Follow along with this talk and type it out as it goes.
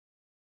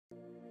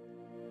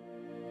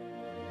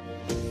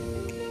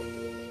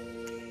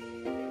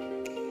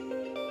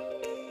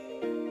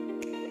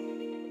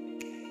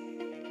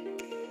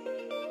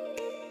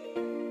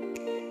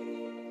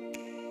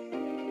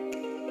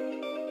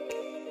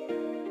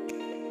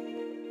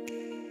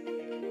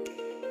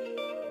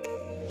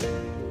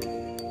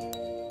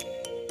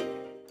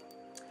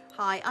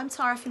Hi, I'm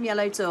Tara from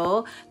Yellow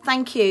Door.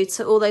 Thank you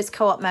to all those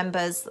co-op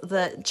members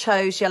that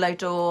chose Yellow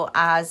Door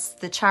as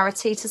the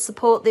charity to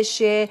support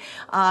this year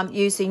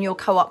using your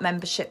co-op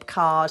membership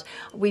card.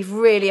 We've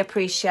really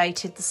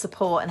appreciated the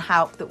support and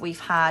help that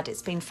we've had.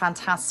 It's been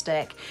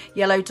fantastic.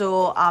 Yellow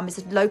Door is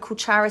a local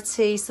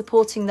charity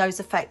supporting those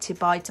affected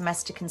by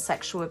domestic and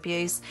sexual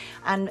abuse,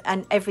 and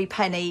every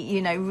penny,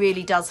 you know,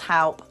 really does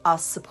help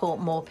us support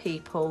more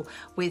people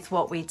with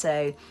what we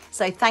do.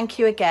 So thank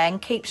you again,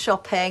 keep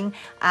shopping,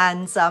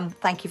 and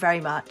thank you very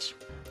much.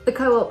 The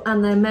co-op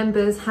and their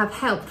members have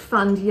helped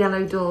fund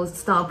Yellow Door's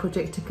STAR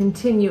project to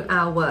continue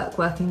our work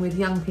working with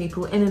young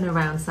people in and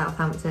around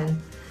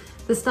Southampton.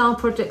 The STAR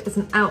project is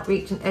an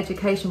outreach and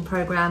education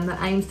programme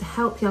that aims to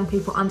help young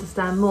people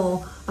understand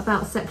more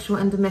about sexual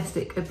and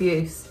domestic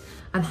abuse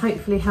and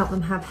hopefully help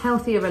them have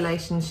healthier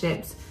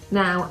relationships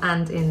now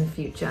and in the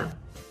future.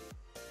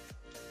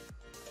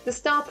 The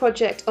STAR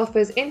project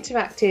offers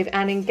interactive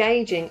and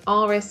engaging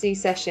RSC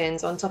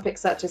sessions on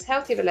topics such as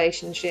healthy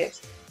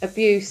relationships,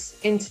 abuse,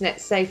 internet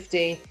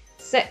safety,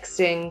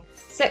 sexting,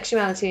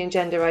 sexuality and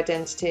gender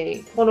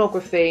identity,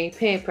 pornography,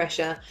 peer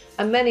pressure,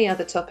 and many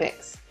other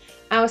topics.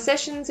 Our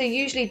sessions are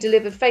usually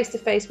delivered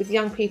face-to-face with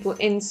young people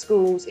in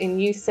schools, in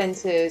youth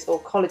centres or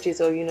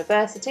colleges or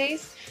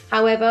universities.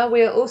 However,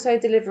 we are also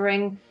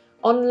delivering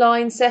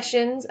online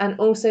sessions and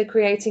also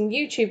creating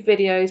YouTube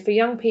videos for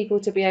young people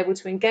to be able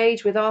to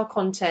engage with our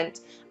content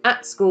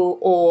at school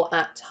or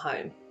at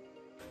home.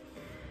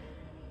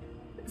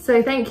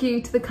 So thank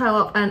you to the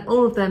co-op and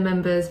all of their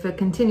members for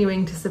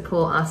continuing to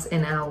support us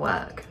in our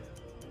work.